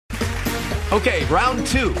Okay, round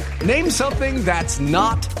two. Name something that's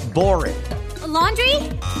not boring. A laundry?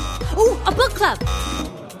 Ooh, a book club.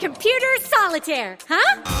 Computer solitaire,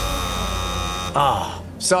 huh? Ah,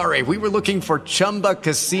 oh, sorry, we were looking for Chumba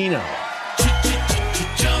Casino.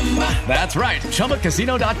 That's right,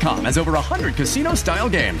 ChumbaCasino.com has over 100 casino-style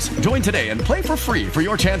games. Join today and play for free for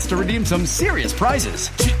your chance to redeem some serious prizes.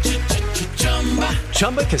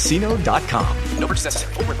 ChumbaCasino.com. No purchase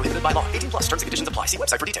necessary. Void where prohibited by law. 18 plus. Terms and conditions apply. See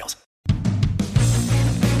website for details.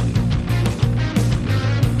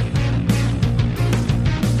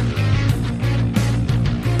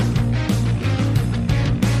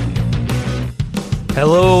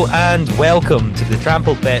 Hello and welcome to the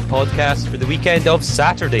Trampled Bet podcast for the weekend of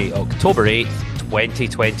Saturday, October 8th,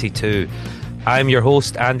 2022. I'm your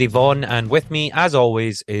host, Andy Vaughan, and with me, as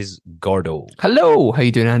always, is Gordo. Hello, how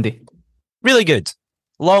you doing, Andy? Really good.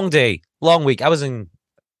 Long day, long week. I was in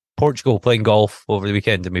Portugal playing golf over the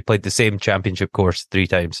weekend, and we played the same championship course 3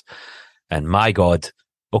 times. And my God,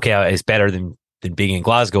 okay, it's better than being in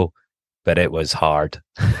Glasgow, but it was hard.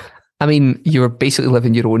 I mean, you were basically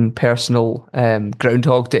living your own personal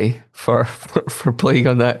Groundhog Day for playing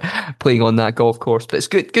on that golf course. But it's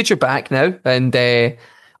good you're back now, and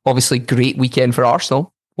obviously great weekend for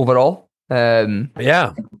Arsenal overall.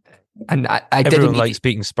 Yeah, and I everyone likes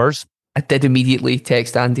beating Spurs. I did immediately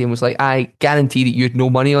text Andy and was like, I guarantee that you had no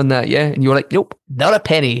money on that, yeah? And you were like, nope, not a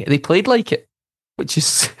penny. They played like it, which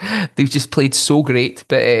is they've just played so great.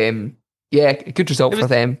 But yeah, a good result for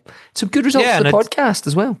them. Some good results for the podcast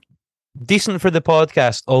as well. Decent for the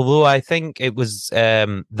podcast, although I think it was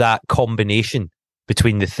that combination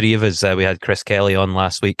between the three of us. We had Chris Kelly on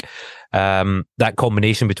last week. That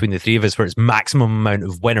combination between the three of us, where it's maximum amount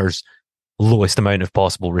of winners, lowest amount of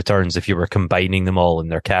possible returns if you were combining them all in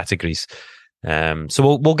their categories. So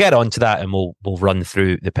we'll get on to that, and we'll run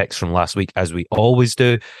through the picks from last week as we always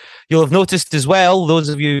do. You'll have noticed as well, those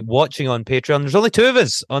of you watching on Patreon, there's only 2 of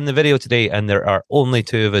us on the video today, and there are only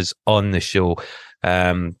 2 of us on the show.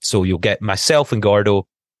 So you'll get myself and Gordo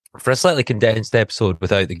for a slightly condensed episode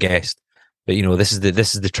without the guest. But you know, this is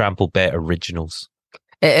the Trampled Bet originals.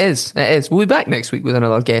 It is. We'll be back next week with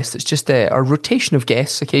another guest. It's just our rotation of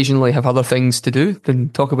guests occasionally have other things to do than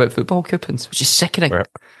talk about football coupons, which is sickening.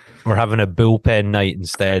 We're having a bullpen night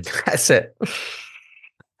instead. That's it.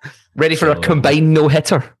 Ready for a combined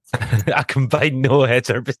no-hitter. A combined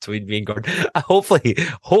no-hitter between me and Gordon.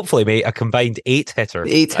 Hopefully, mate, a combined 8-hitter.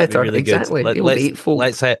 8-hitter, really exactly.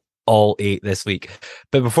 Let's hit all 8 this week.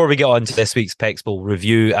 But before we get on to this week's picks, we'll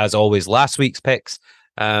review, as always, last week's picks.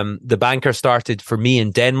 The banker started for me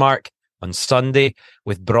in Denmark on Sunday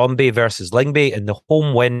with Brøndby versus Lyngby, and the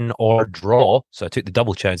home win or draw, so I took the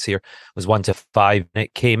double chance here, was 1-5, and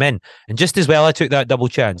it came in. And just as well I took that double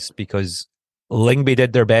chance, because Lyngby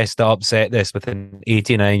did their best to upset this with an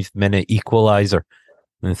 89th minute equaliser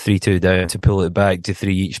and 3-2 down to pull it back to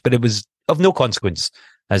 3 each. But it was of no consequence,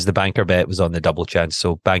 as the banker bet was on the double chance,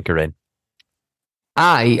 so banker in.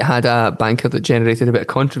 I had a banker that generated a bit of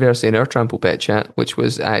controversy in our Trampled Bet chat, which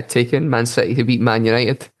was taking Man City to beat Man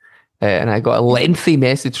United. And I got a lengthy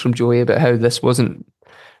message from Joey about how we've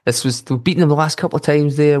beaten them the last couple of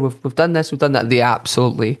times there. We've done this, we've done that. They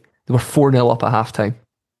were 4-0 up at halftime.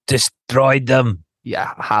 Destroyed them.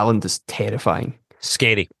 Yeah, Haaland is terrifying.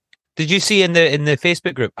 Scary. Did you see in the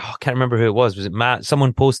Facebook group? I can't remember who it was. Was it Matt?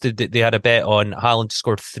 Someone posted that they had a bet on Haaland to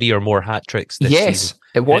score 3 or more hat tricks this season.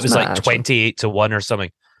 It was Matt, like 28-1 or something.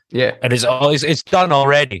 Yeah, and it's done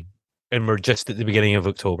already, and we're just at the beginning of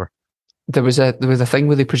October. There was a thing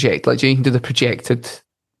where they project, like you can do the projected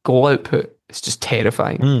goal output. It's just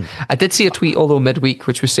terrifying. I did see a tweet, although midweek,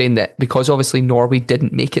 which was saying that because obviously Norway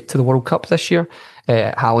didn't make it to the World Cup this year,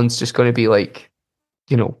 Haaland's just going to be like,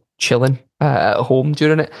 chilling at home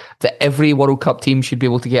during it. That every World Cup team should be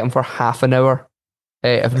able to get him for half an hour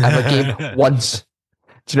of a game once.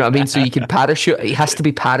 Do you know what I mean? So you can parachute. He has to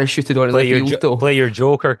be parachuted onto the field, though. Play your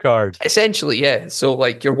Joker card. Essentially, yeah. So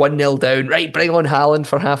like you're 1-0 down, right? Bring on Haaland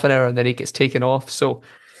for half an hour, and then he gets taken off. So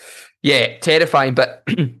yeah, terrifying. But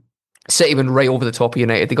City went right over the top of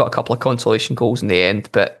United. They got a couple of consolation goals in the end,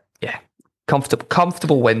 but yeah,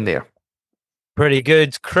 comfortable win there. Pretty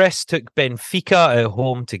good. Chris took Benfica at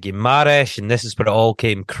home to Guimarães, and this is where it all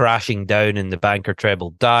came crashing down and the banker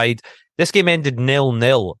treble died. This game ended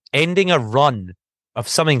 0-0, ending a run of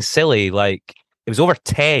something silly, like it was over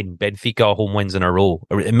 10 Benfica home wins in a row,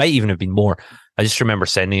 or it might even have been more. I just remember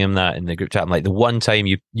sending him that in the group chat. I'm like, the one time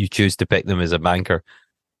you choose to pick them as a banker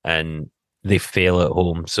and they fail at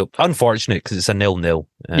home. So unfortunate, because it's a 0-0.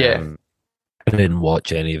 Yeah. I didn't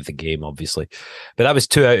watch any of the game, obviously, but that was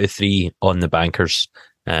 2 out of 3 on the bankers.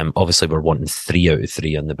 Obviously we're wanting 3 out of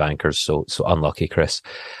 3 on the bankers, so unlucky, Chris.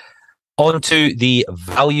 On to the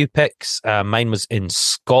value picks. Mine was in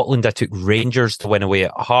Scotland. I took Rangers to win away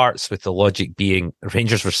at Hearts, with the logic being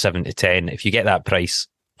Rangers were 7-10. If you get that price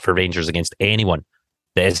for Rangers against anyone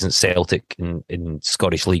that isn't Celtic in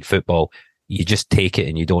Scottish League football, you just take it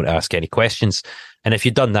and you don't ask any questions. And if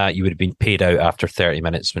you'd done that, you would have been paid out after 30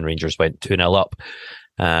 minutes when Rangers went 2-0 up.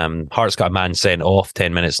 Hearts got a man sent off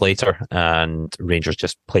 10 minutes later, and Rangers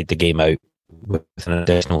just played the game out with an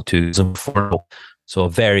additional 2-4. So a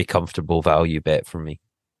very comfortable value bet for me.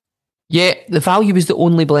 Yeah, the value was the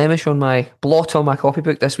only blemish on my blot on my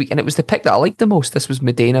copybook this week, and it was the pick that I liked the most. This was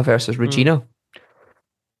Medina versus Regina.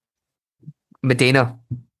 Medina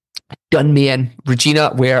done me in.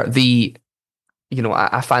 Regina, where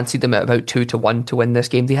I fancied them at about 2-1 to win this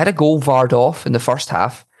game. They had a goal varred off in the first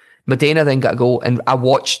half. Medina then got a goal, and I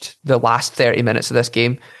watched the last 30 minutes of this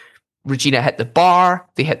game. Regina hit the bar,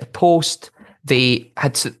 they hit the post. They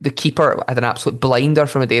had the keeper had an absolute blinder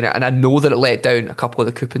from Medina, and I know that it let down a couple of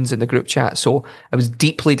the coupons in the group chat. So I was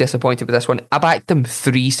deeply disappointed with this one. I backed them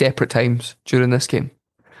 3 separate times during this game.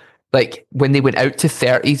 Like when they went out to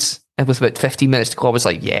 30s, it was about 15 minutes to go. I was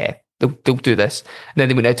like, yeah, they'll do this. And then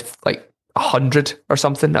they went out to like 100 or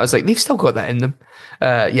something. I was like, they've still got that in them.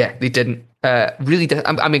 Yeah, they didn't. Really,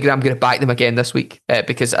 I'm going to back them again this week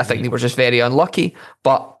because I think they were just very unlucky.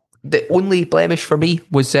 But the only blemish for me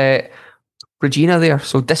was Regina there,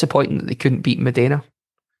 so disappointing that they couldn't beat Medina.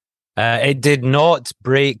 It did not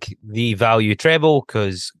break the value treble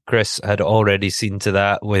because Chris had already seen to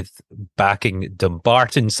that with backing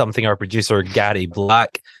Dumbarton, something our producer Gary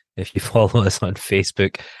Black, if you follow us on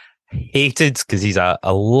Facebook, hated because he's a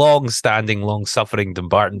long-standing, long-suffering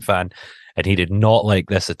Dumbarton fan, and he did not like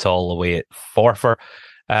this at all away at Forfar.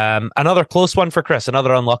 Another close one for Chris,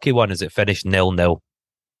 another unlucky one as it finished 0-0.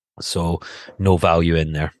 So no value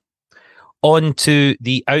in there. On to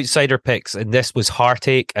the outsider picks, and this was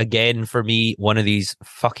heartache again for me. One of these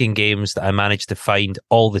fucking games that I managed to find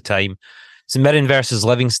all the time. St Mirren versus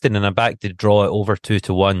Livingston, and I backed the draw at over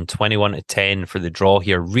 2-1, 21-10 for the draw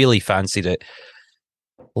here. Really fancied it.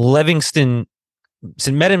 Livingston,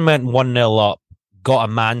 St Mirren went 1-0 up, got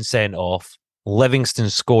a man sent off. Livingston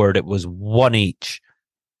scored. It was 1 each,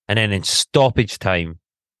 and then in stoppage time,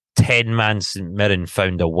 10-man St Mirren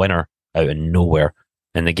found a winner out of nowhere.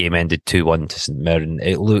 And the game ended 2-1 to St Mirren.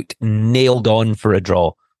 It looked nailed on for a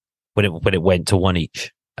draw when it went to 1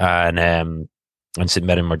 each. And St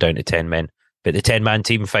Mirren were down to 10 men. But the 10-man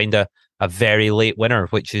team found a very late winner,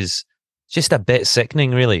 which is just a bit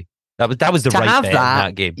sickening, really. That was the right bet in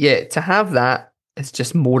that game. Yeah, to have that is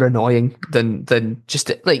just more annoying than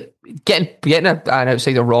just like getting an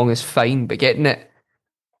outsider wrong is fine, but getting it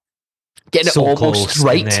so almost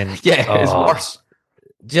right, then, is worse.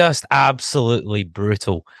 Just absolutely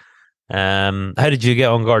brutal. How did you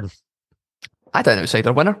get on, Gordon? I had an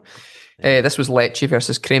outsider winner. This was Lecce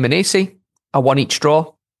versus Cremonese. A 1 each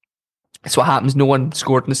draw. That's what happens. No one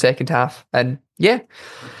scored in the second half. And yeah,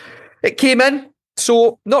 it came in.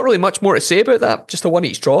 So not really much more to say about that. Just a 1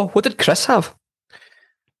 each draw. What did Chris have?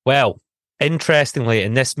 Well, interestingly,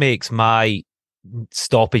 and this makes my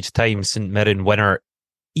stoppage time St Mirren winner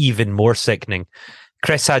even more sickening.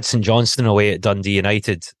 Chris had St Johnstone away at Dundee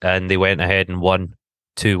United, and they went ahead and won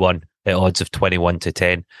 2-1 at odds of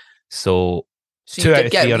 21-10. So 2 out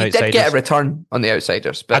of 3 on outsiders. You did get a return on the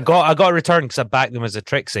outsiders. But I got a return because I backed them as a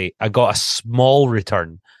Trixie. I got a small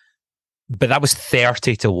return, but that was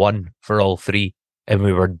 30-1 for all 3, and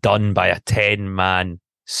we were done by a 10-man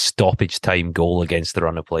stoppage time goal against the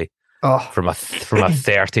run of play from a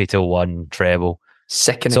 30-1 treble.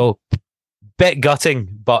 Sickening. So bit gutting,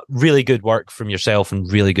 but really good work from yourself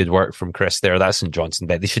and really good work from Chris there. That's St Johnstone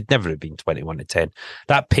bet. They should never have been 21-10.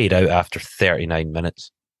 That paid out after 39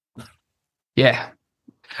 minutes. Yeah.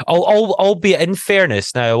 Albeit in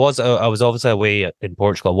fairness, now I was obviously away in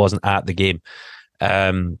Portugal. I wasn't at the game.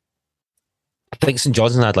 I think St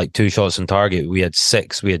Johnstone had like 2 shots on target. We had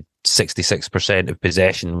 6. We had 66% of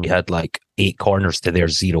possession. We had like 8 corners to their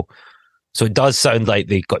 0. So it does sound like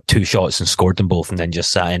they got 2 shots and scored them both and then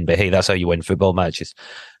just sat in. But hey, that's how you win football matches.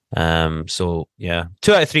 So yeah,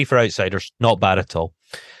 2 out of 3 for outsiders. Not bad at all.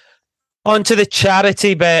 On to the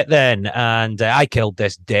charity bet then. And I killed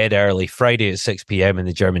this dead early. Friday at 6 p.m. in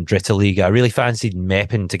the German Dritte Liga. I really fancied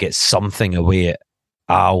Meppen to get something away at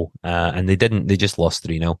Au. And they didn't. They just lost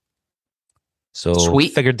 3-0. So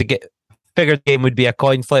sweet. Figured the game would be a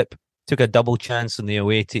coin flip. Took a double chance on the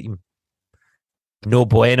away team. No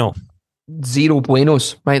bueno. 0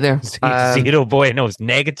 buenos right there. 0 buenos,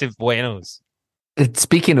 negative buenos.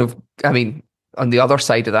 Speaking of, I mean, on the other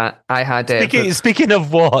side of that, I had... Speaking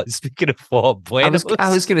of what? Speaking of what? Buenos?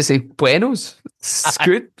 I was going to say buenos.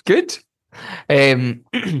 Good.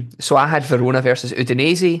 So I had Verona versus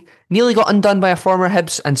Udinese. Nearly got undone by a former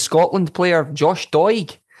Hibs and Scotland player, Josh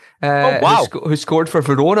Doig, who scored for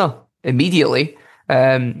Verona immediately.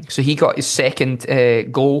 So he got his second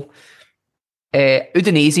goal.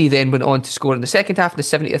 Udinese then went on to score in the second half in the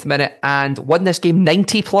 70th minute and won this game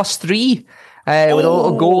 90+3 with a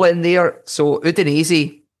little goal in there. So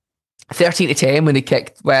Udinese 13-10 when they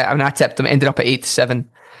kicked. I tipped them. Ended up at 8-7.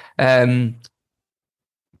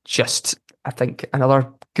 I think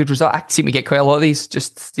another good result. I seem to get quite a lot of these.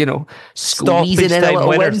 Just squeezing in a little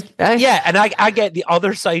winners. Win. Yeah, and I get the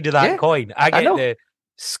other side of that coin. I get the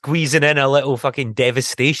squeezing in a little fucking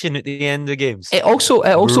devastation at the end of games. It also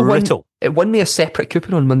won me a separate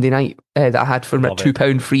coupon on Monday night that I had for my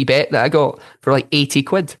 £2 free bet that I got for like 80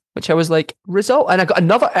 quid, which I was like, result. And I got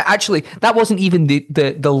another, actually, that wasn't even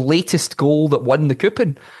the latest goal that won the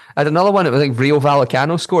coupon. I had another one. It was like Rio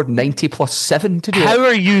Vallecano scored 90+7 to do How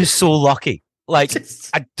are you so lucky? Like,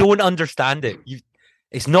 I don't understand it.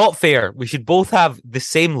 It's not fair. We should both have the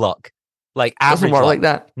same luck. Like average luck. Like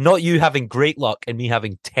that. Not you having great luck and me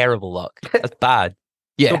having terrible luck. That's bad.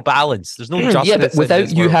 Yeah. No balance. There's no justice. Yeah, but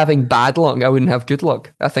without you having bad luck, I wouldn't have good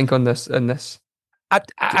luck. I think on this. I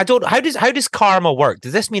don't. How does karma work?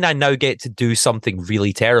 Does this mean I now get to do something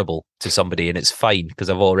really terrible to somebody and it's fine because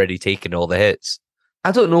I've already taken all the hits?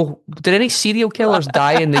 I don't know. Did any serial killers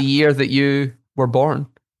die in the year that you were born?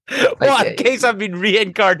 Well, in case I've been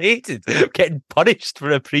reincarnated, getting punished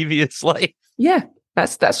for a previous life. Yeah.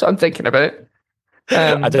 That's what I'm thinking about.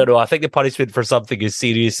 I don't know. I think the punishment for something as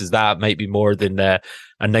serious as that might be more than a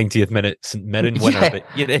 90th minute St Mirren winner. But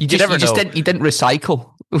you never know. You didn't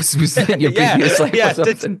recycle. Was in your previous life or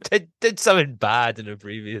something. Did something bad in a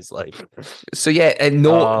previous life. So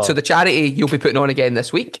so the charity you'll be putting on again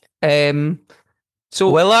this week. So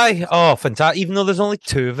will I? Oh, fantastic! Even though there's only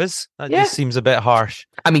two of us, that just seems a bit harsh.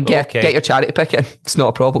 I mean, get your charity pick in. It's not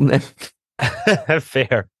a problem then.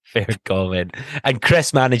 Fair comment. And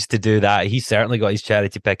Chris managed to do that. He certainly got his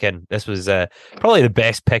charity pick in. This was probably the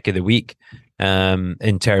best pick of the week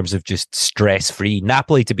in terms of just stress-free.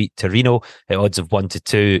 Napoli to beat Torino at odds of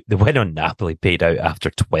 1-2. The win on Napoli paid out after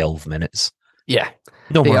 12 minutes. Yeah.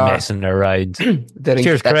 No more messing around.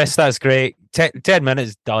 Cheers, Chris. That's great. 10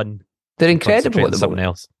 minutes done. They're incredible at the something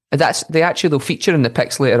moment. Else. They'll feature in the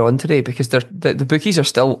picks later on today because the bookies are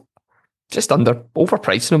still just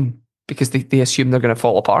overpricing them. Because they assume they're going to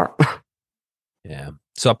fall apart. Yeah.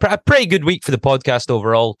 So a pretty good week for the podcast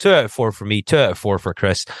overall. 2 out of 4 for me, 2 out of 4 for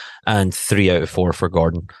Chris, and 3 out of 4 for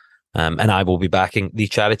Gordon. And I will be backing the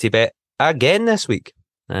charity bet again this week.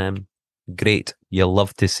 Great. You'll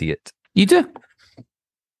love to see it. You do.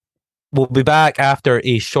 We'll be back after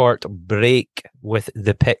a short break with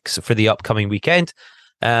the picks for the upcoming weekend.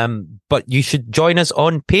 But you should join us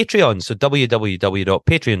on Patreon. So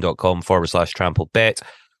www.patreon.com/trampledbet.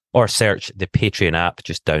 Or search the Patreon app.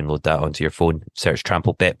 Just download that onto your phone. Search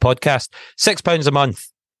Trampled Bet Podcast. £6 a month.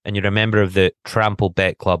 And you're a member of the Trampled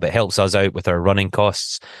Bet Club. It helps us out with our running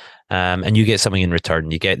costs. And you get something in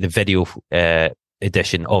return. You get the video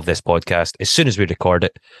edition of this podcast. As soon as we record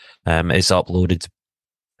it, it's uploaded.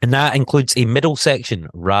 And that includes a middle section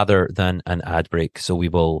rather than an ad break. So we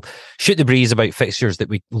will shoot the breeze about fixtures that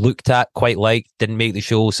we looked at, quite liked, didn't make the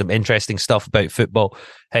show, some interesting stuff about football.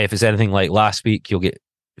 Hey, if it's anything like last week, you'll get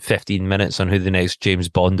 15 minutes on who the next James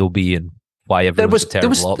Bond will be and why everyone's a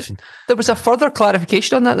terrible option. There was a further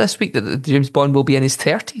clarification on that this week that James Bond will be in his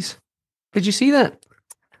 30s. Did you see that?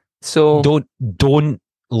 So don't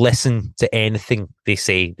listen to anything they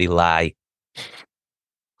say. They lie.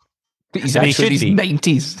 He's actually in his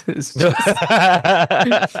 90s.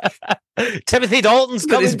 Timothy Dalton's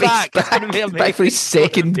coming back. It's going to be amazing. Back for his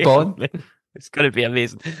second Bond. It's going to be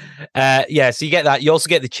amazing. So you get that. You also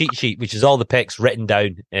get the cheat sheet, which is all the picks written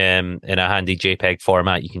down in a handy JPEG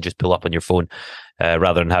format. You can just pull up on your phone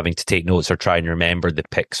rather than having to take notes or try and remember the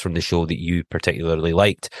picks from the show that you particularly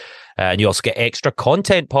liked. And you also get extra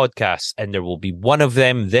content podcasts, and there will be one of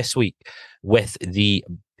them this week with the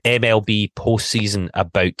MLB postseason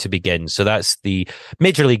about to begin. So that's the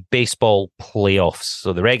Major League Baseball playoffs.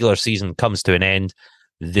 So the regular season comes to an end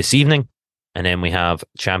this evening. And then we have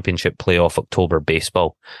Championship Playoff October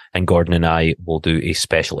Baseball. And Gordon and I will do a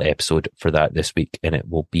special episode for that this week. And it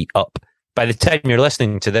will be up. By the time you're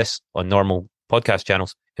listening to this on normal podcast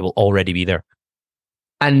channels, it will already be there.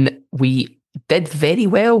 And we did very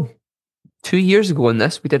well 2 years ago on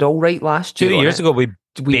this. We did all right last year. 2 years ago, we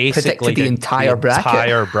basically predicted the entire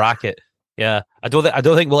bracket. Yeah. I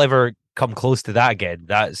don't think we'll ever come close to that again.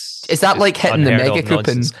 Is that like hitting the mega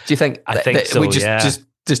coupon? Do you think? I think so, we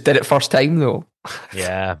just did it first time though.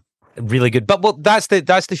 Yeah. Really good. But that's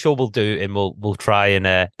the show we'll do, and we'll try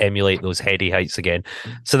and emulate those heady heights again.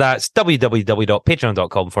 So that's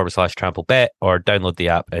www.patreon.com/TrampleBet, or download the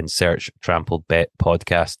app and search TrampleBet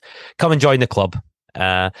Podcast. Come and join the club.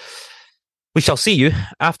 We shall see you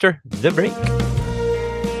after the break.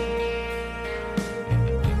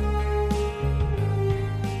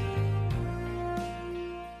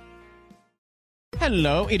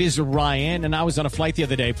 Hello, it is Ryan, and I was on a flight the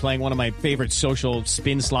other day playing one of my favorite social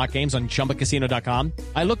spin slot games on ChumbaCasino.com.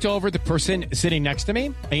 I looked over at the person sitting next to me,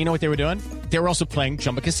 and you know what they were doing? They were also playing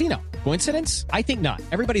Chumba Casino. Coincidence? I think not.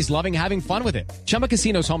 Everybody's loving having fun with it. Chumba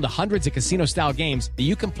Casino is home to hundreds of casino-style games that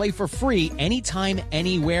you can play for free anytime,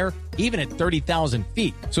 anywhere, even at 30,000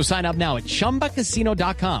 feet. So sign up now at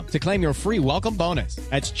ChumbaCasino.com to claim your free welcome bonus.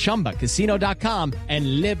 That's ChumbaCasino.com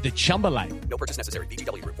and live the Chumba life. No purchase necessary.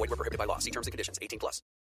 VGW. Void where prohibited by law. See terms and conditions. 18+.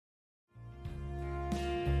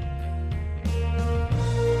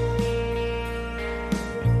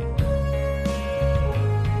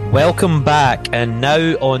 Welcome back, and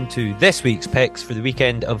now on to this week's picks for the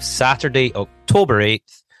weekend of Saturday, October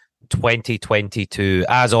 8th, 2022.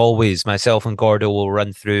 As always, myself and Gordo will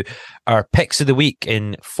run through our picks of the week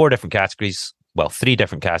in three different categories.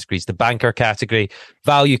 The banker category,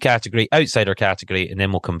 value category, outsider category, and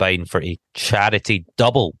then we'll combine for a charity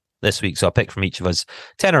double this week. So I'll pick from each of us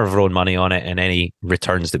tenner of our own money on it, and any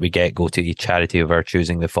returns that we get go to a charity of our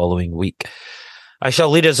choosing the following week. I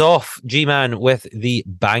shall lead us off, G-Man, with the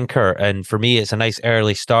banker. And for me, it's a nice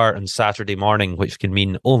early start on Saturday morning, which can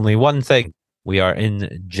mean only one thing. We are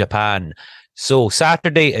in Japan. So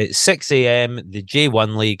Saturday at 6 a.m., the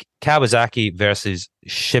J1 League, Kawasaki versus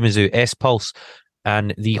Shimizu S-Pulse.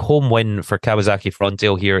 And the home win for Kawasaki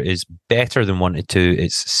Frontale here is better than 1-2.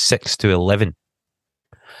 It's 6-11.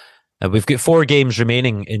 We've got 4 games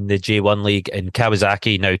remaining in the J1 League, and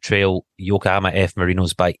Kawasaki now trail Yokohama F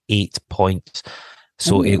Marinos by 8 points.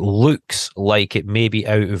 So It looks like it may be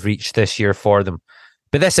out of reach this year for them.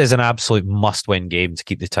 But this is an absolute must-win game to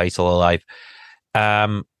keep the title alive.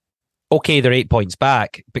 Okay, they're 8 points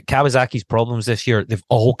back, but Kawasaki's problems this year, they've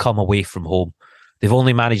all come away from home. They've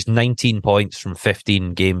only managed 19 points from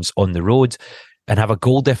 15 games on the road and have a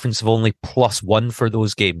goal difference of only +1 for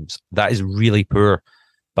those games. That is really poor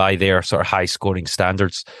by their sort of high-scoring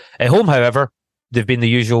standards. At home, however, they've been the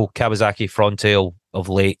usual Kawasaki Frontale of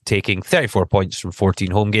late, taking 34 points from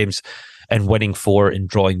 14 home games and winning 4 and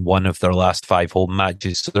drawing 1 of their last 5 home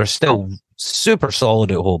matches. So they're still super solid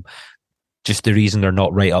at home. Just the reason they're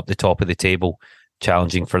not right up the top of the table,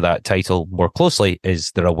 challenging for that title more closely,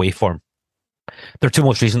 is their away form. Their 2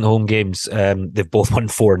 most recent home games, they've both won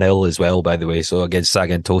 4-0 as well, by the way, so against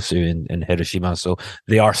Sagan Tosu and Hiroshima, so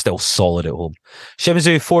they are still solid at home.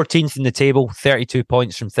 Shimizu, 14th in the table, 32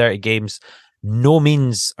 points from 30 games. No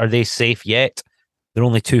means are they safe yet. They're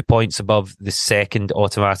only 2 points above the second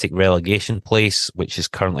automatic relegation place, which is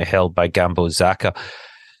currently held by Gambo Zaka.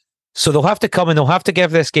 So they'll have to come and they'll have to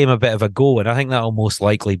give this game a bit of a go, and I think that'll most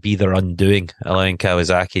likely be their undoing, allowing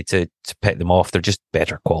Kawasaki to pick them off. They're just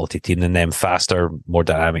better quality team than them, faster, more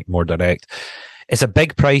dynamic, more direct. It's a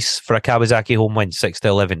big price for a Kawasaki home win,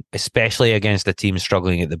 6-11, especially against a team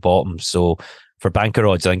struggling at the bottom. So for banker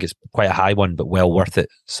odds, I think it's quite a high one, but well worth it.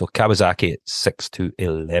 So Kawasaki at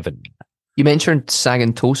 6-11. You mentioned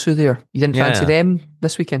Sagan Tosu there. You didn't fancy them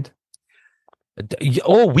this weekend?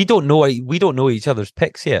 Oh, we don't know each other's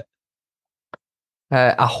picks yet.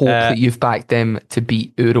 I hope that you've backed them to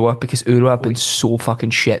beat Urawa, because Urawa have been so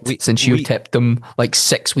fucking shit since you tipped them like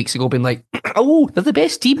 6 weeks ago, being like, oh, they're the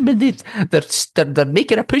best team and they're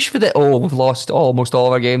making a push for it. Oh, we've lost almost all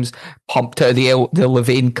of our games, pumped out of the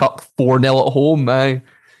Levain Cup 4-0 at home.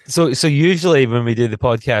 So usually when we do the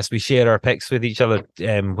podcast, we share our picks with each other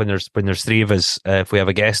when there's 3 of us, if we have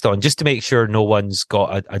a guest on, just to make sure no one's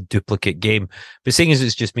got a duplicate game. But seeing as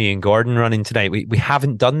it's just me and Gordon running tonight, we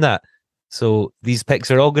haven't done that. So these picks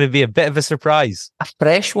are all going to be a bit of a surprise. A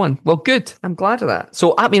fresh one. Well, good. I'm glad of that.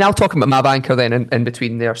 So, I mean, I'll talk about my banker then in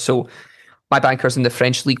between there. So my banker's in the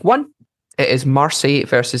French League 1. It is Marseille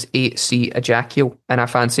versus AC Ajaccio, and I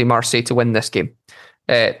fancy Marseille to win this game.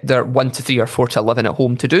 They're 1-3 or 4-11 at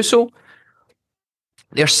home to do so.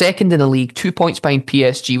 They're second in the league, 2 points behind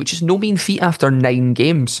PSG, which is no mean feat after 9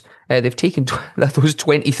 games. They've taken those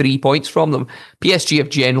 23 points from them. PSG have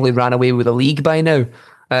generally ran away with the league by now.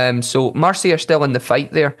 So Marseille are still in the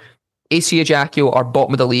fight there. AC Ajaccio are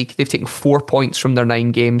bottom of the league. They've taken 4 points from their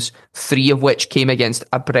 9 games, 3 of which came against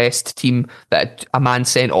a Brest team that a man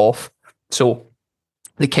sent off. So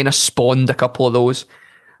they kind of spawned a couple of those.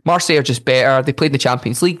 Marseille are just better. They played in the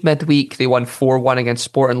Champions League midweek. They won 4-1 against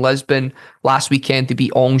Sporting Lisbon. Last weekend, they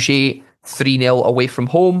beat Angers 3-0 away from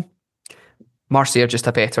home. Marseille are just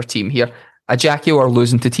a better team here. Ajaccio are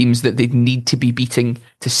losing to teams that they need to be beating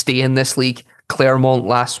to stay in this league. Clermont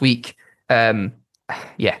last week.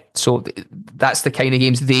 So that's the kind of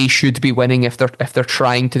games they should be winning if they're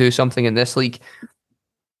trying to do something in this league.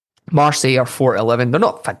 Marseille are 4-11. They're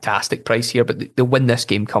not fantastic price here, but they win this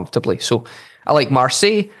game comfortably. So I like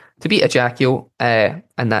Marseille to beat Ajaccio, and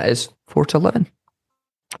that is 4-11.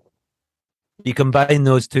 You combine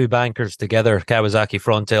those two bankers together, Kawasaki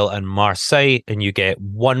Frontale and Marseille, and you get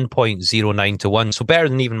 1.09 to 1. So better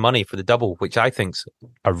than even money for the double, which I think's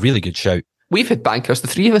a really good shout. We've had bankers, the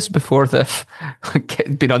three of us, before they've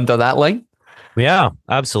been under that line. Yeah,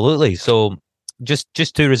 absolutely. So just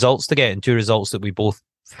two results to get, and two results that we both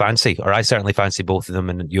fancy, or I certainly fancy both of them,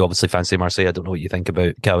 and you obviously fancy Marseille. I don't know what you think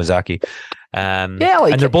about Kawasaki. And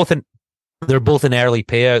they're both in early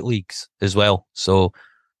payout leagues as well. So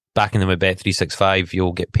backing them at Bet365,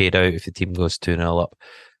 you'll get paid out if the team goes 2-0 up.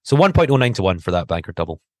 So 1.09 to 1 for that banker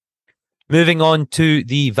double. Moving on to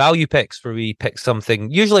the value picks, where we pick something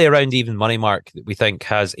usually around even money mark that we think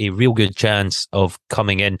has a real good chance of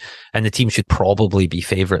coming in, and the team should probably be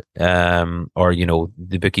favourite. Or,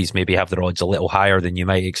 the bookies maybe have their odds a little higher than you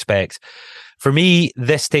might expect. For me,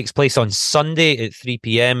 this takes place on Sunday at 3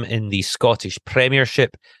 p.m. in the Scottish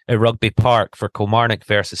Premiership at Rugby Park for Kilmarnock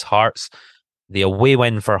versus Hearts. The away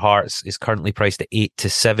win for Hearts is currently priced at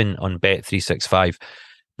 8-7 on Bet365.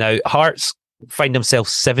 Now, Hearts find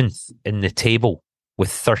themselves 7th in the table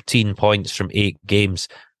with 13 points from 8 games,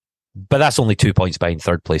 but that's only 2 points behind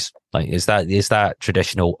third place. Like, is that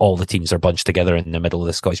traditional? All the teams are bunched together in the middle of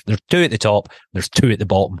the Scottish. There's 2 at the top, there's 2 at the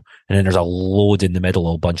bottom, and then there's a load in the middle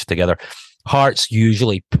all bunched together. Hearts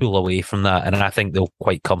usually pull away from that, and I think they'll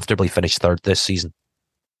quite comfortably finish third this season.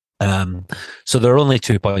 So they're only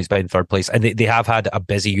 2 points behind third place, and they have had a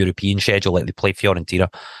busy European schedule. Like, they play Fiorentina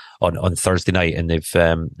on Thursday night, and they've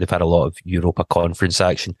had a lot of Europa Conference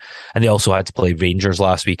action, and they also had to play Rangers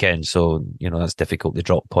last weekend. So that's difficult to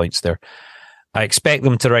drop points there. I expect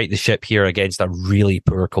them to right the ship here against a really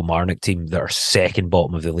poor Kilmarnock team that are second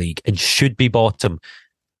bottom of the league and should be bottom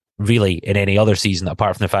really in any other season,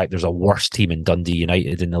 apart from the fact there's a worse team in Dundee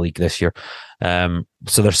United in the league this year.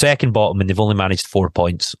 So they're second bottom, and they've only managed 4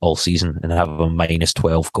 points all season and have a minus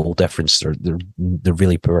 12 goal difference. They're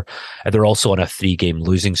really poor. And they're also on a 3-game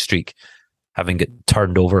losing streak, having got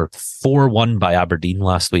turned over 4-1 by Aberdeen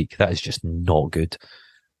last week. That is just not good.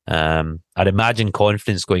 I'd imagine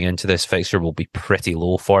confidence going into this fixture will be pretty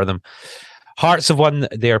low for them. Hearts have won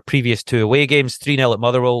their previous 2 away games, 3-0 at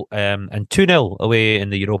Motherwell and 2-0 away in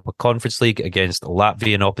the Europa Conference League against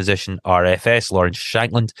Latvian opposition RFS. Lawrence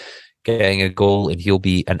Shankland getting a goal, and he'll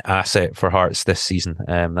be an asset for Hearts this season.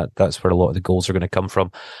 That's where a lot of the goals are going to come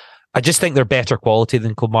from. I just think they're better quality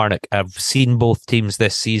than Kilmarnock. I've seen both teams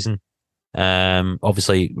this season.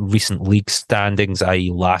 Obviously, recent league standings,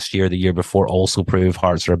 i.e. last year, the year before, also prove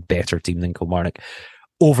Hearts are a better team than Kilmarnock.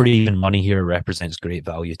 Over even money here represents great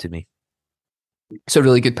value to me. It's a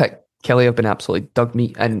really good pick, Kelly. I've been absolutely dug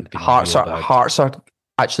me, and Hearts are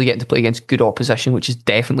actually getting to play against good opposition, which is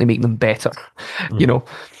definitely making them better.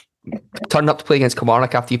 Turning up to play against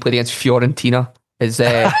Kilmarnock after you played against Fiorentina is,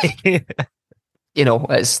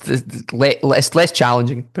 it's less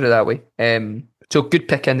challenging. Put it that way. So good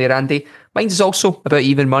pick in there, Andy. Mine is also about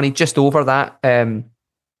even money, just over that.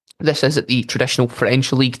 This is at the traditional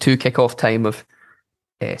French League 2 kickoff time of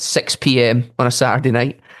 6 p.m. on a Saturday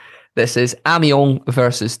night. This is Amiens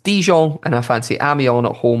versus Dijon, and I fancy Amiens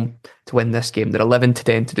at home to win this game. They're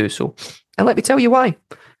 11-10 to do so. And let me tell you why.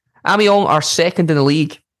 Amiens are second in the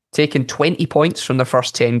league, taking 20 points from their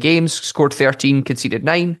first 10 games, scored 13, conceded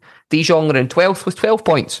 9. Dijon are in 12th with 12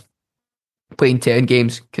 points. Playing 10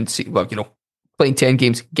 games, playing 10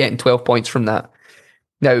 games, getting 12 points from that.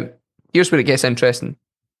 Now, here's where it gets interesting.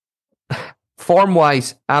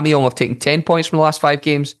 Form-wise, Amiens have taken 10 points from the last 5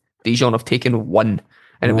 games. Dijon have taken 1.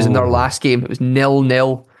 And it was in their last game. It was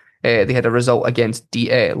 0-0. They had a result against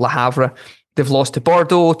Le Havre. They've lost to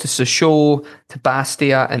Bordeaux, to Sochaux, to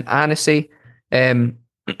Bastia and Annecy. Amiens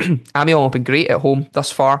have been great at home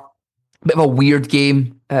thus far. Bit of a weird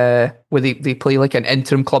game where they play like an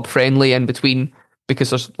interim club friendly in between,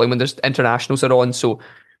 because when there's internationals are on. So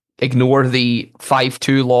ignore the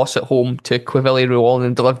 5-2 loss at home to Quevilly-Rouen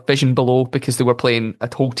in the division below, because they were playing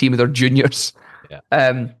a whole team of their juniors.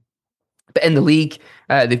 Yeah. But in the league,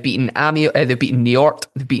 they've beaten Amiens, they've beaten Niort,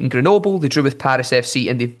 they've beaten Grenoble, they drew with Paris FC,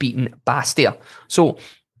 and they've beaten Bastia. So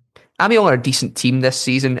Amiens are a decent team this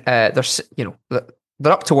season. They're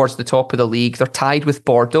up towards the top of the league. They're tied with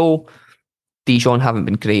Bordeaux. Dijon haven't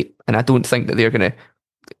been great, and I don't think that they're going to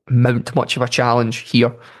mount much of a challenge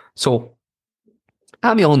here. So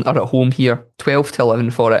Amiens are at home here,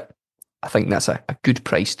 12-11 for it. I think that's a good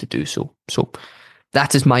price to do so. So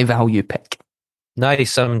that is my value pick.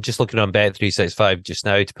 Nice. I'm just looking on Bet365 just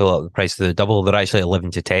now to pull up the price of the double. They're actually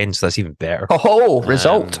 11 to 10, so that's even better. Oh,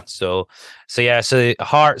 result. So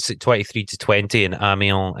Hearts at 23 to 20 and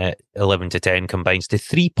Amiens at 11 to 10 combines to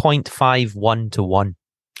 3.51 to 1.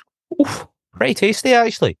 Oof. Pretty tasty,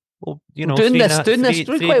 actually. Well, doing this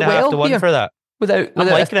quite well here for that. Without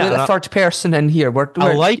a third person in here.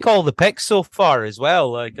 I like all the picks so far as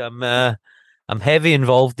well. Like I'm heavy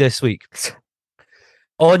involved this week.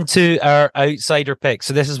 On to our outsider pick.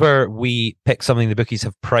 So this is where we pick something the bookies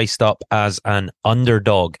have priced up as an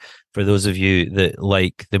underdog for those of you that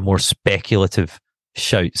like the more speculative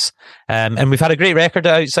shouts. And we've had a great record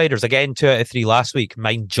at outsiders. Again, 2 out of 3 last week.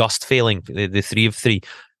 Mine just failing the 3 of 3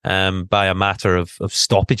 by a matter of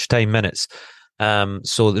stoppage time minutes.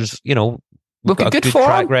 So there's, we've got a good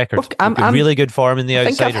track record. Really good form in the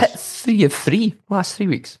outsiders. I think I've hit 3 of 3 last 3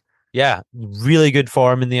 weeks. Yeah, really good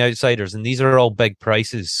form in the outsiders, and these are all big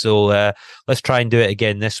prices. So let's try and do it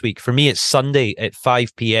again this week. For me, it's Sunday at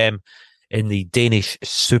 5 p.m. in the Danish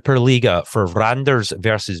Superliga for Randers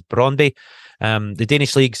versus Brøndby. The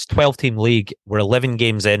Danish League's 12-team league. We're 11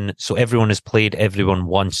 games in, so everyone has played everyone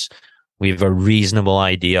once. We have a reasonable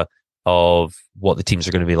idea of what the teams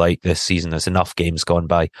are going to be like this season. There's enough games gone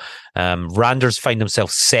by. Randers find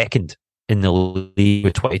themselves second in the league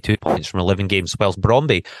with 22 points from 11 games, whilst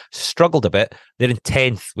Brøndby struggled a bit. They're in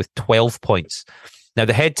 10th with 12 points. Now,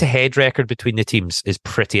 the head-to-head record between the teams is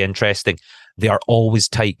pretty interesting. They are always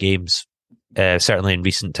tight games, certainly in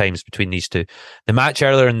recent times between these two. The match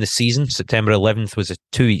earlier in the season, September 11th, was a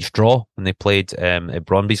 2-each draw when they played at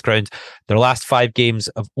Brøndby's ground. Their last 5 games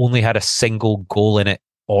have only had a single goal in it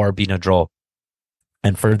or been a draw.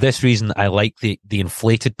 And for this reason, I like the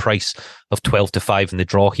inflated price of 12 to 5 in the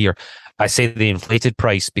draw here. I say the inflated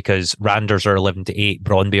price because Randers are 11 to 8,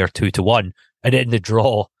 Brøndby are 2 to 1, and in the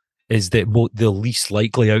draw is the least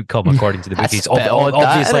likely outcome according to the bookies.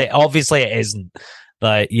 Obviously, it isn't.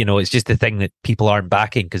 It's just the thing that people aren't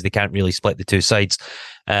backing because they can't really split the two sides.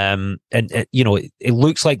 It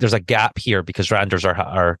looks like there's a gap here because Randers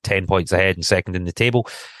are 10 points ahead and second in the table.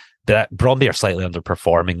 But Brøndby are slightly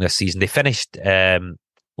underperforming this season. They finished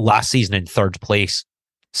last season in 3rd place,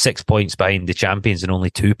 6 points behind the champions and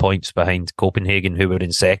only 2 points behind Copenhagen, who were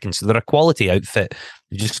in second. So they're a quality outfit.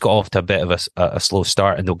 They just got off to a bit of a slow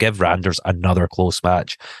start, and they'll give Randers another close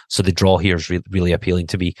match. So the draw here is really appealing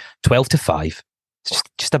to me. 12 to 5. It's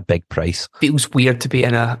just a big price. Feels weird to be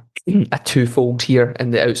in a twofold here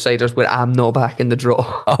in the outsiders where I'm not back in the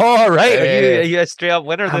draw. Oh, right. Are you a straight up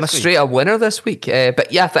winner this week? I'm a straight up winner this week.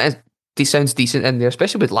 But yeah, it sounds decent in there,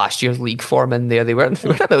 especially with last year's league form in there. They weren't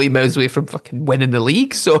a million miles away from fucking winning the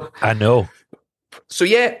league. So I know. So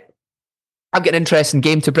yeah, I've got an interesting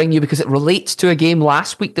game to bring you because it relates to a game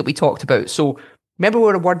last week that we talked about. So remember we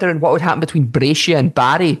were wondering what would happen between Brescia and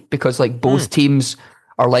Barry because both teams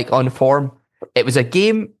are on form. It was a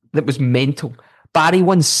game that was mental. Barry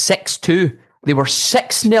won 6-2. They were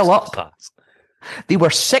 6-0 up. They were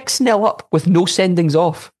 6-0 up with no sendings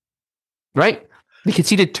off. Right? They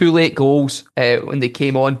conceded 2 late goals when they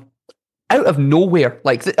came on. Out of nowhere.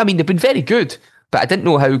 They've been very good, but I didn't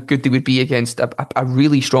know how good they would be against a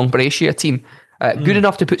really strong Brescia team. Good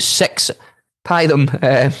enough to put 6 by them.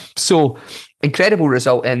 So, incredible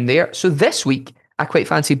result in there. So this week, I quite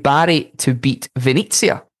fancy Barry to beat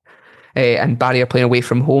Venezia. And Barry are playing away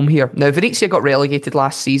from home here. Now, Venezia got relegated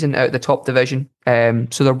last season out of the top division.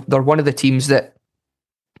 So they're one of the teams that,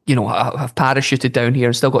 have parachuted down here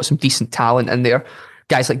and still got some decent talent in there.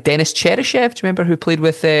 Guys like Denis Cheryshev, do you remember, who played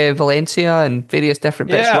with Valencia and various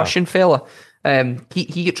different bits? Russian fella.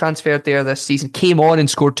 He got transferred there this season, came on and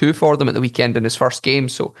scored 2 for them at the weekend in his first game.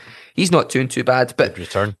 So he's not doing too bad. But good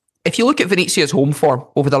return. If you look at Venezia's home form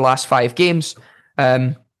over the last 5 games,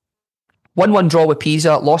 1-1 draw with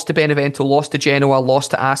Pisa, lost to Benevento, lost to Genoa,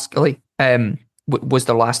 lost to Ascoli, was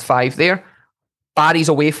their last 5 there. Barry's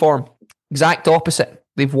away form, exact opposite.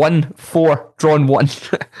 They've won 4, drawn 1.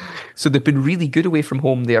 So they've been really good away from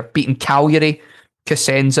home there, beating Cagliari,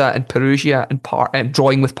 Cosenza and Perugia and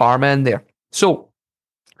drawing with Parma in there. So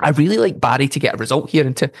I really like Barry to get a result here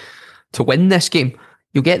and to win this game.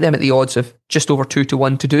 You'll get them at the odds of just over 2 to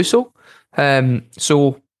 1 to do so.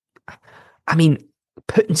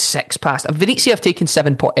 Putting 6 past. Venezia have taken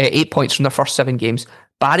 8 points from their first 7 games.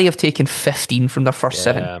 Barry have taken 15 from their first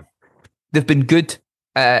 7. They've been good.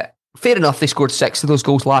 Fair enough, they scored 6 of those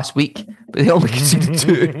goals last week, but they only conceded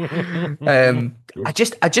 2. I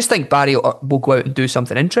just think Barry will go out and do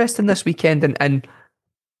something interesting this weekend, and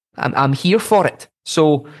I'm here for it.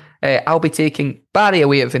 So I'll be taking Barry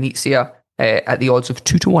away at Venezia at the odds of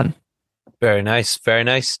 2 to 1. Very nice, very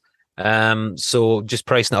nice. So just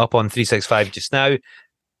pricing it up on 365 just now.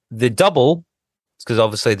 The double, because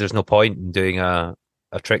obviously there's no point in doing a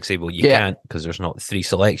Trixie. Well, you can't because there's not 3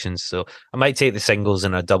 selections. So I might take the singles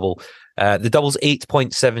and a double. The double's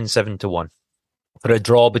 8.77 to 1 for a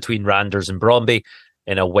draw between Randers and Brøndby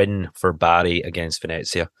in a win for Barry against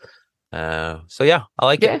Venezia. So yeah, I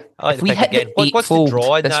like it. I like if we hit again. What's the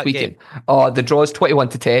draw in that weekend? Game? Oh, the draw is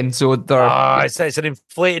 21-10. So it's an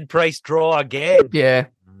inflated price draw again. Yeah.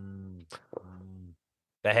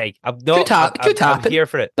 But hey, I'm here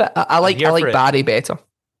for it. But I like Barry better.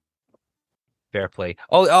 Fair play.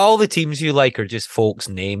 All the teams you like are just folks'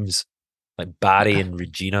 names, like Barry and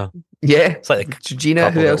Regina. Yeah, it's like the Regina.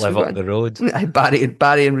 Who else live up the road?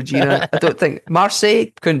 Barry and Regina. I don't think Marseille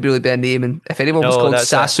couldn't really be a name, and if anyone was called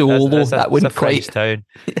Sassuolo, that wouldn't quite. Town.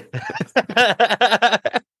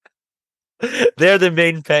 They're the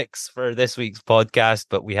main picks for this week's podcast,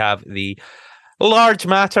 but we have the large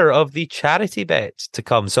matter of the charity bet to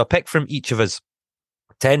come. So a pick from each of us.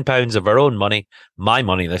 £10 of our own money, my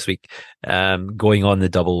money this week, going on the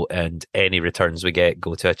double, and any returns we get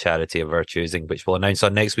go to a charity of our choosing, which we'll announce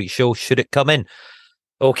on next week's show should it come in.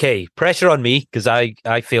 Okay, pressure on me because I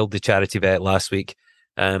failed the charity bet last week.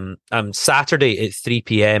 I'm Saturday at 3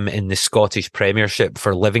 p.m. in the Scottish Premiership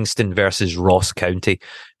for Livingston versus Ross County,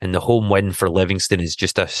 and the home win for Livingston is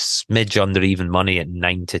just a smidge under even money at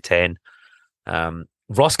 9-10.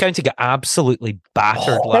 Ross County got absolutely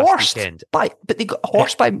battered last weekend. But they got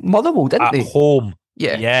horsed by Motherwell, didn't they? At home.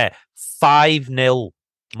 Yeah. 5-0.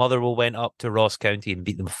 Motherwell went up to Ross County and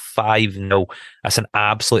beat them 5-0. That's an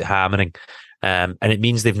absolute hammering. And it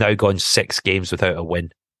means they've now gone 6 games without a win,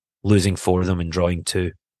 losing 4 of them and drawing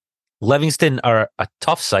 2. Livingston are a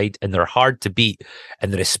tough side and they're hard to beat,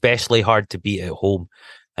 and they're especially hard to beat at home.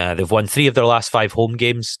 They've won 3 of their last 5 home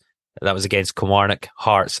games. That was against Kilmarnock,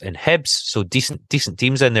 Hearts and Hibs. So decent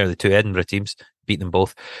teams in there. The 2 Edinburgh teams beat them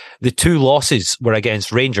both. The 2 losses were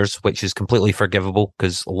against Rangers, which is completely forgivable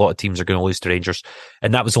because a lot of teams are going to lose to Rangers.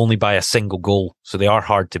 And that was only by a single goal. So they are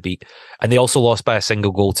hard to beat. And they also lost by a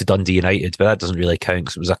single goal to Dundee United, but that doesn't really count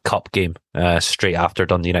because it was a cup game straight after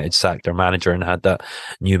Dundee United sacked their manager and had that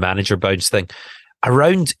new manager bounce thing.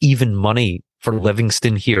 Around even money for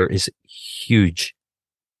Livingston here is huge.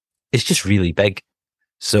 It's just really big.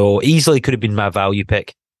 So easily could have been my value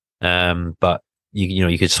pick, but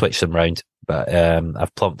you could switch them round. But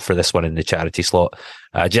I've plumped for this one in the charity slot.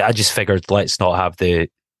 I just figured let's not have the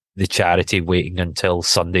charity waiting until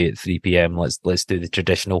Sunday at 3 p.m. Let's do the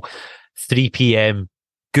traditional 3 p.m.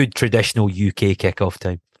 good traditional UK kickoff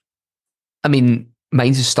time. I mean,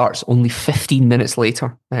 mine starts only 15 minutes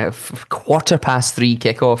later, 3:15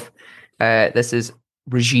 kickoff. This is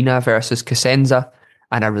Regina versus Cosenza,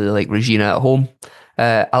 and I really like Regina at home.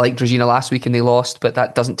 I liked Regina last week and they lost, but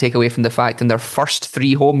that doesn't take away from the fact in their first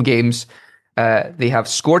 3 home games, they have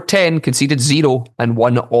scored 10, conceded 0, and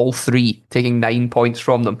won all 3, taking 9 points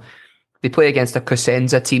from them. They play against a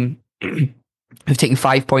Cosenza team who've taken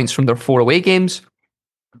 5 points from their 4 away games.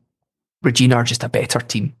 Regina are just a better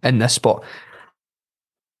team in this spot.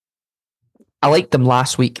 I liked them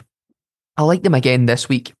last week. I like them again this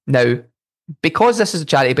week. Now, because this is a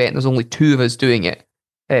charity bet and there's only 2 of us doing it,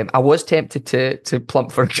 I was tempted to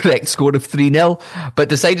plump for a correct score of 3-0, but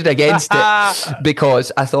decided against it because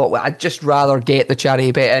I thought, well, I'd just rather get the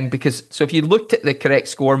charity bet in so if you looked at the correct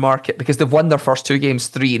score market, because they've won their first 2 games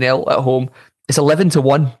 3-0 at home, it's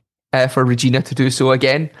 11-1 for Regina to do so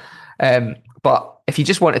again. But if you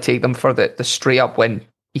just want to take them for the straight up win,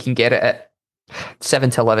 you can get it at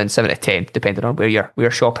 7-11, 7-10, depending on where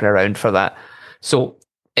you're shopping around for that. So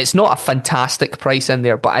it's not a fantastic price in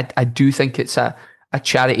there, but I do think it's a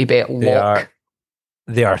charity bet lock.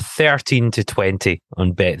 They are 13-20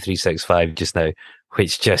 on Bet365 just now,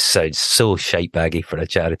 which just sounds so shite baggy for a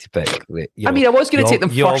charity pick. I was going to take them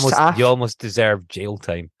first half. You almost deserve jail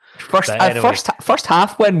time. First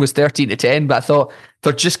half win was 13-10, but I thought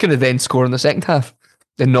they're just going to then score in the second half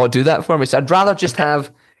and not do that for me. So I'd rather just have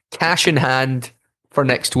cash in hand for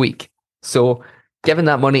next week. So giving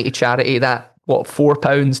that money to charity,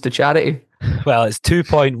 £4 to charity? Well, it's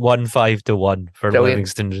 2.15 to 1 for Brilliant.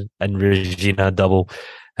 Livingston and Regina double.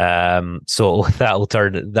 So that'll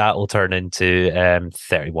turn into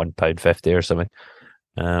 £31.50 or something.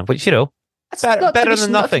 Which it's better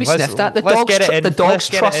than nothing. The Dogs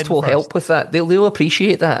Trust will help with that. They'll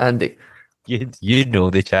appreciate that, Andy. You know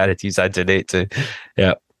the charities I donate to.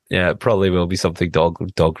 Yeah, it probably will be something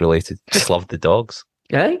dog related. Just love the dogs.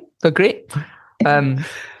 Yeah, they're great.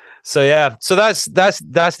 So that's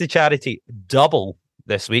the charity double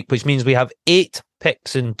this week, which means we have 8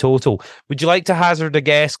 picks in total. Would you like to hazard a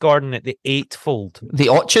guess, Gordon, at the 8-fold? The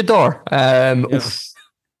Ochador.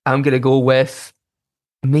 I'm going to go with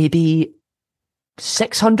maybe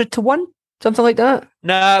 600 to 1, something like that.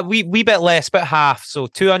 Nah, we bet less, but half. So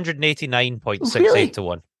 289.68 Really? to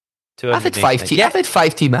 1. I've had 5T. I've had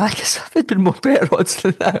 5T Magus. I've had been more better odds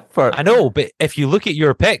than that. I know, but if you look at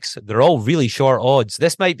your picks, they're all really short odds.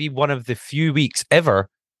 This might be one of the few weeks ever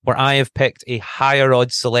where I have picked a higher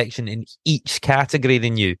odds selection in each category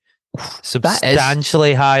than you.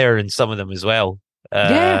 Substantially higher in some of them as well.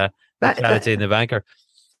 Charity and the banker.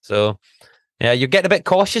 So, yeah, you're getting a bit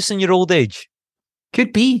cautious in your old age.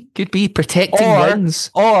 Could be protecting wins.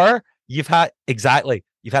 Or you've had a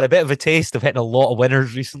bit of a taste of hitting a lot of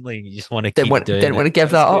winners recently. You just want to keep doing it. Didn't want to give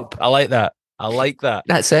that up. I like that.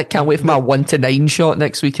 That's it. Can't wait for my 1 to 9 shot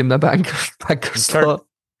next week in my banker slot.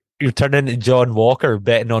 You're turning into John Walker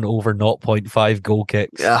betting on over 0.5 goal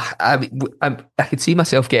kicks. I could see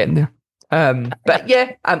myself getting there. But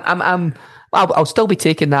yeah, I'll still be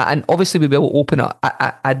taking that, and obviously we will open up.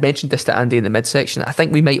 I'd mentioned this to Andy in the midsection. I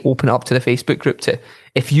think we might open up to the Facebook group to,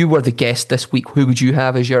 if you were the guest this week, who would you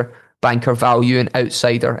have as your banker value and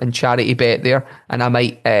outsider and charity bet there? And I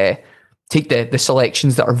might take the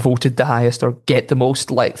selections that are voted the highest or get the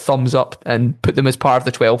most like thumbs up and put them as part of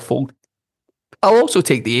the 12-fold. I'll also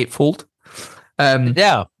take the 8-fold.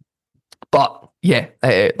 But yeah,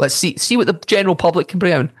 let's see what the general public can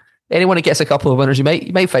bring out. Anyone that gets a couple of winners, you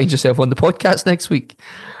might find yourself on the podcast next week.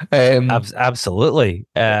 Absolutely.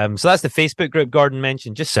 So that's the Facebook group Gordon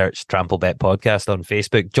mentioned. Just search Trample Bet Podcast on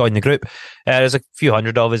Facebook. Join the group. There's a few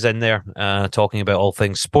hundred of us in there talking about all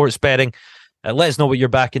things sports betting. Let us know what you're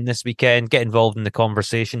backing this weekend. Get involved in the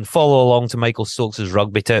conversation. Follow along to Michael Stokes'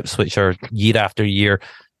 rugby tips, which are year after year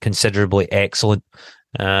considerably excellent.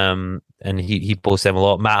 And he posts them a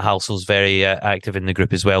lot. Matt Halsel's very active in the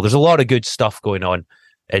group as well. There's a lot of good stuff going on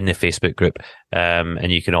in the Facebook group.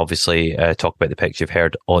 And you can obviously talk about the picks you've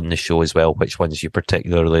heard on the show as well, which ones you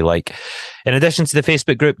particularly like. In addition to the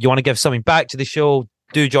Facebook group, you want to give something back to the show,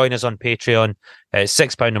 do join us on Patreon. It's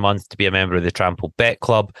 £6 a month to be a member of the Trample Bet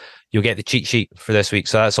Club. You'll get the cheat sheet for this week.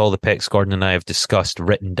 So that's all the picks Gordon and I have discussed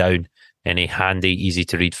written down in a handy, easy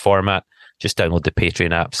to read format. Just download the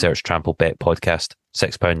Patreon app, search Trample Bet Podcast.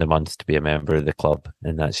 £6 a month to be a member of the club,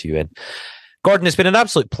 and that's you in. Gordon, it's been an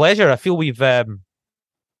absolute pleasure. I feel we've railed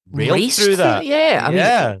through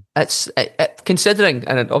that. It's considering,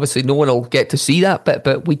 and obviously no one will get to see that,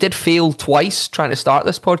 but we did fail twice trying to start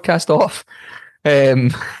this podcast off.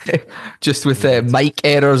 Just with mic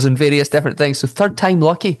errors and various different things. So third time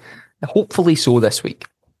lucky. Hopefully so this week.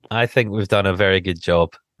 I think we've done a very good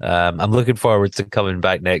job. I'm looking forward to coming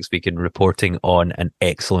back next week and reporting on an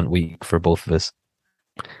excellent week for both of us.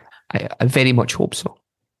 I very much hope so.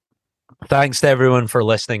 Thanks to everyone for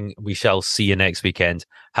listening. We shall see you next weekend.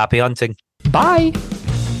 Happy hunting. Bye.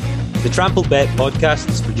 The Trampled Bet podcast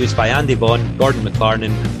is produced by Andy Vaughan, Gordon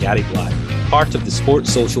McLarnon and Gary Black, part of the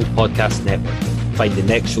Sports Social Podcast Network. Find the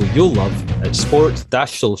next show you'll love at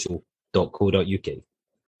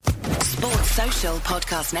sport-social.co.uk. Sports Social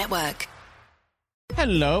Podcast Network.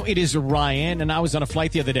 Hello, it is Ryan, and I was on a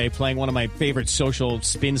flight the other day playing one of my favorite social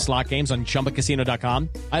spin slot games on ChumbaCasino.com.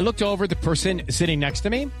 I looked over at the person sitting next to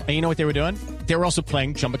me, and you know what they were doing? They were also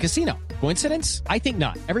playing Chumba Casino. Coincidence? I think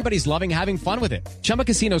not. Everybody's loving having fun with it. Chumba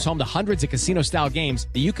Casino is home to hundreds of casino-style games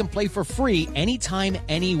that you can play for free anytime,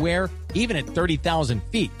 anywhere, even at 30,000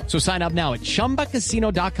 feet. So sign up now at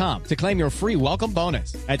ChumbaCasino.com to claim your free welcome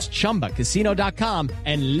bonus. That's ChumbaCasino.com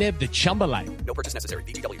and live the Chumba life. No purchase necessary.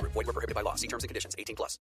 VGW. Void where prohibited by law. See terms and conditions.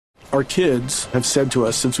 18+. Our kids have said to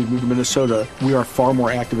us since we moved to Minnesota, we are far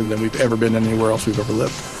more active than we've ever been anywhere else we've ever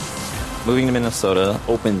lived. Moving to Minnesota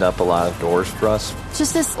opened up a lot of doors for us.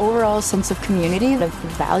 Just this overall sense of community, the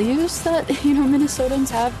values that,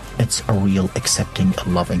 Minnesotans have. It's a real accepting,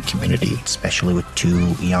 loving community, especially with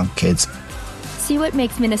 2 young kids. See what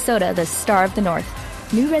makes Minnesota the star of the North.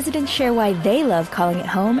 New residents share why they love calling it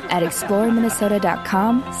home at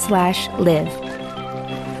exploreminnesota.com/live.